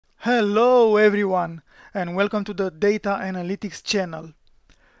Hello everyone and welcome to the Data Analytics channel.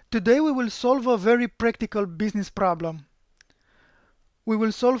 Today we will solve a very practical business problem. We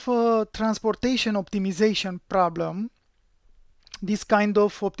will solve a transportation optimization problem. These kind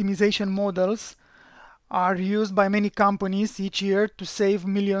of optimization models are used by many companies each year to save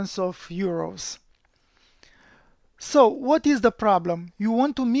millions of euros. So what is the problem? You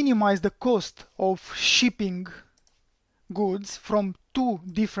want to minimize the cost of shipping goods from 2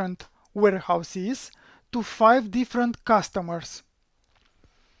 different warehouses to 5 different customers.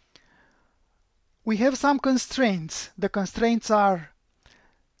 We have some constraints. The constraints are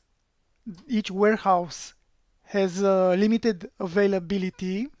each warehouse has limited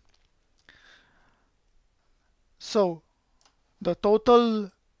availability, so the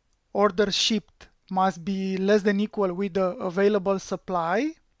total orders shipped must be less than equal with the available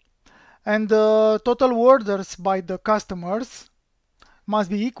supply, and the total orders by the customers must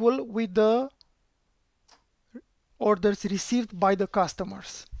be equal with the orders received by the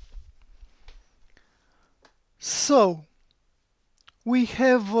customers. So we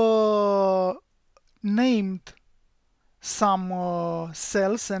have named some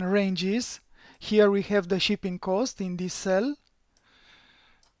cells and ranges. Here we have the shipping cost in this cell.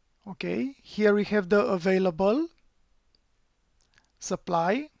 Okay, here we have the available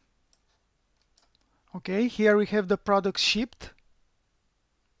supply. Okay, here we have the products shipped.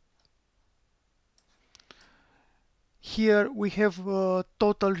 Here we have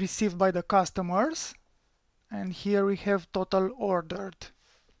total received by the customers, and here we have total ordered.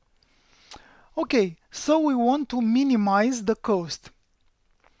 Okay, so we want to minimize the cost.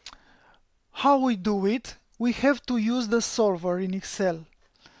 How we do it? We have to use the solver in Excel.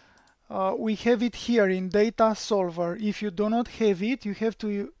 We have it here in Data Solver. If you do not have it, you have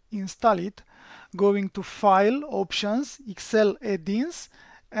to install it. Going to File, Options, Excel Add-ins,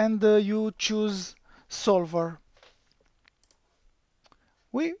 and you choose Solver.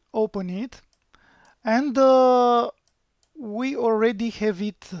 We open it, and we already have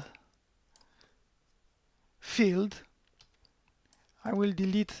it filled. I will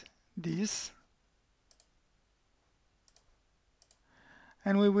delete this,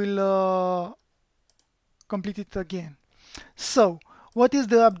 and we will complete it again. So what is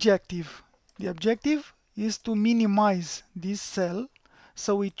the objective? The objective is to minimize this cell,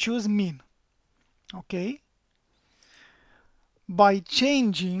 so we choose min. Okay, by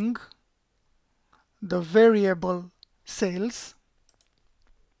changing the variable sales,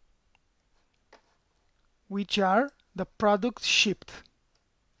 which are the products shipped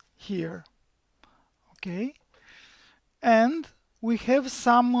here. Okay, and we have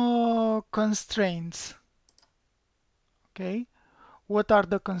some constraints. Okay, what are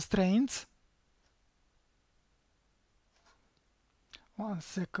the constraints? One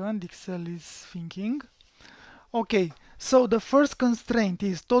second, Excel is thinking. Okay, so the first constraint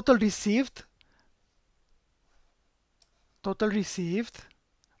is total received. Total received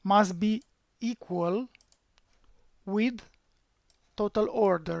must be equal with total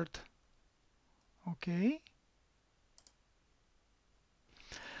ordered. Okay,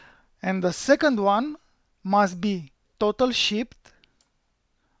 and the second one must be total shipped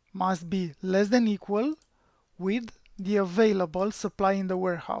must be less than equal with the available supply in the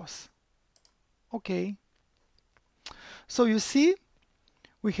warehouse. Okay, so you see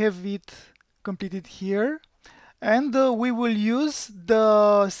we have it completed here, and we will use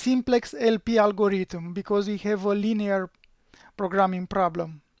the simplex LP algorithm because we have a linear programming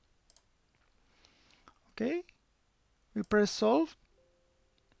problem. Okay, we press solve,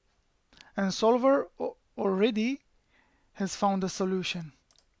 and solver already has found a solution.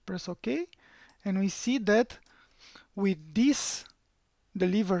 Press OK, and we see that with these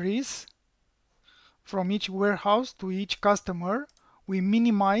deliveries from each warehouse to each customer, we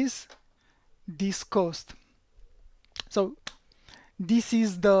minimize this cost. So this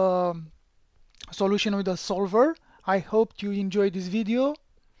is the solution with the solver. I hope you enjoyed this video.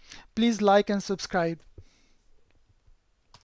 Please like and subscribe.